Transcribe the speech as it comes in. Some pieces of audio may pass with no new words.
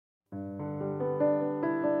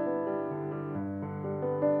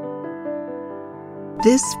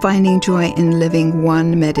This Finding Joy in Living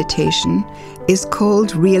One meditation is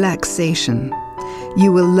called Relaxation.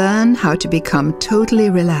 You will learn how to become totally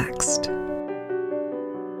relaxed.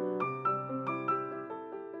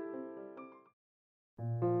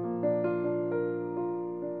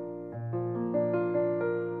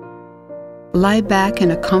 Lie back in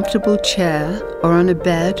a comfortable chair or on a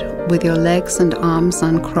bed with your legs and arms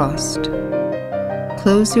uncrossed.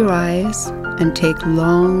 Close your eyes and take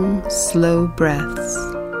long, slow breaths.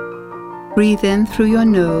 Breathe in through your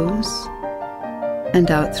nose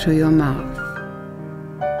and out through your mouth.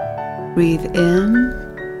 Breathe in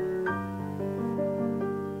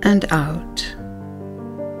and out.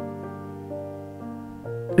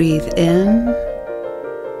 Breathe in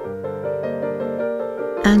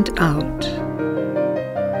and out.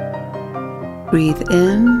 Breathe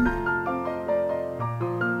in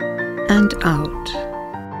and out.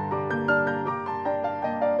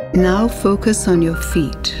 Now focus on your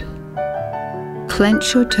feet.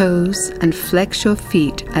 Clench your toes and flex your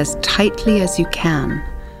feet as tightly as you can.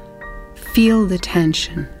 Feel the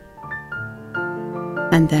tension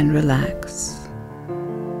and then relax.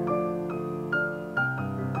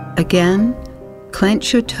 Again,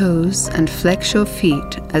 clench your toes and flex your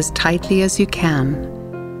feet as tightly as you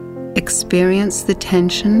can. Experience the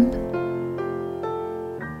tension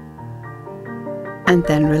and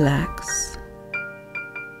then relax.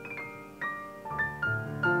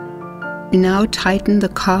 Now tighten the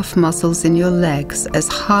calf muscles in your legs as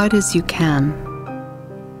hard as you can.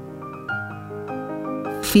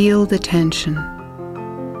 Feel the tension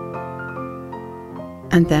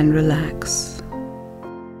and then relax.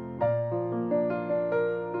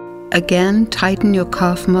 Again, tighten your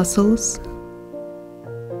calf muscles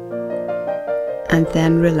and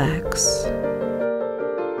then relax.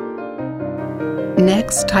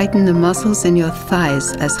 Next, tighten the muscles in your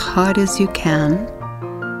thighs as hard as you can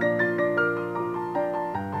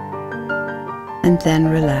and then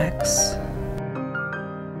relax.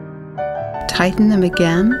 Tighten them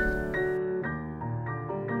again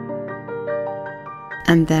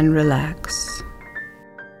and then relax.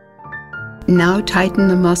 Now tighten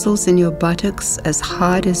the muscles in your buttocks as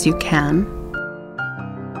hard as you can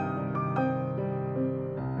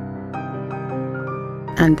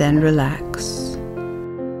and then relax.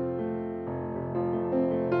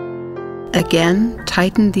 Again,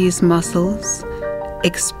 tighten these muscles,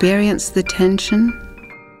 experience the tension,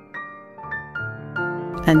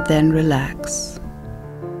 and then relax.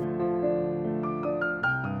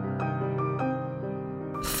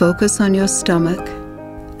 Focus on your stomach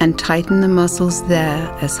and tighten the muscles there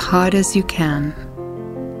as hard as you can,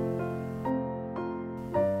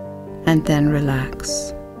 and then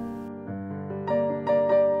relax.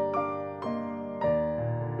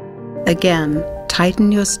 Again,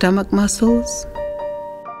 tighten your stomach muscles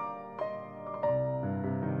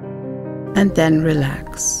and then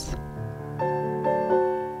relax.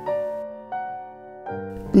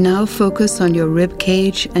 Now focus on your rib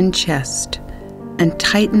cage and chest and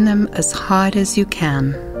tighten them as hard as you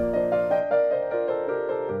can.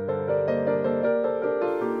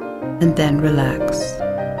 And then relax.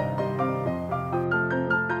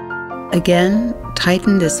 Again,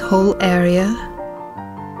 tighten this whole area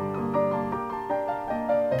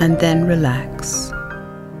and then relax.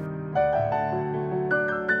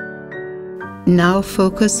 Now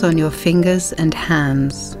focus on your fingers and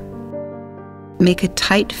hands. Make a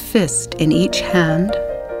tight fist in each hand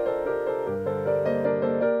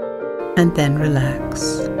and then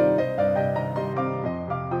relax.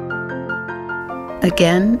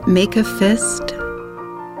 Again, make a fist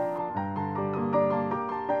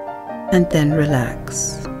and then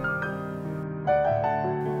relax.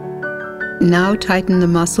 Now tighten the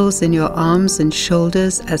muscles in your arms and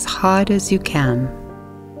shoulders as hard as you can,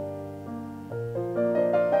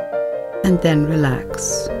 and then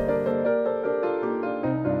relax.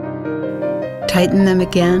 Tighten them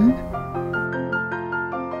again,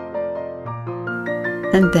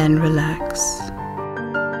 and then relax.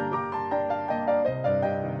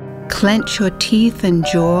 Clench your teeth and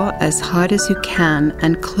jaw as hard as you can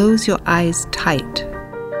and close your eyes tight.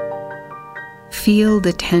 Feel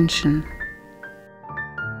the tension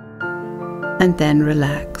and then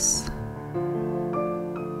relax.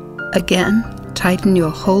 Again, tighten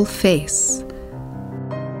your whole face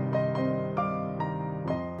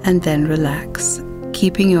and then relax,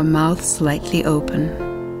 keeping your mouth slightly open.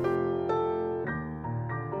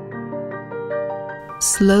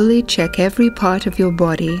 Slowly check every part of your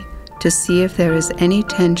body to see if there is any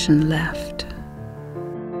tension left.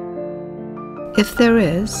 If there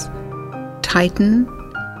is, tighten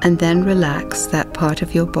and then relax that part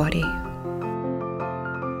of your body.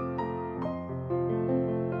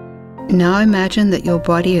 Now imagine that your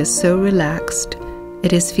body is so relaxed,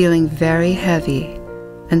 it is feeling very heavy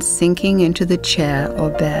and sinking into the chair or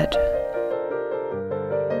bed.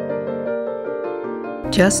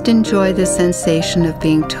 Just enjoy the sensation of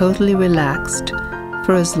being totally relaxed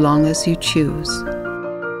for as long as you choose.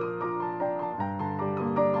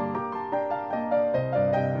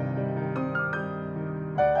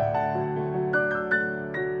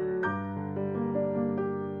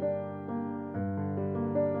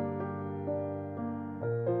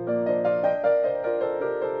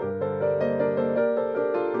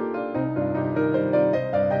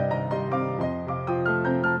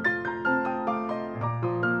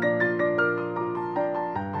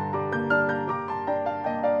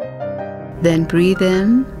 Then breathe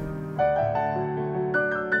in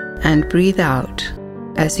and breathe out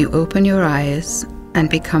as you open your eyes and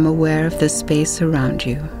become aware of the space around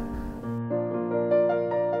you.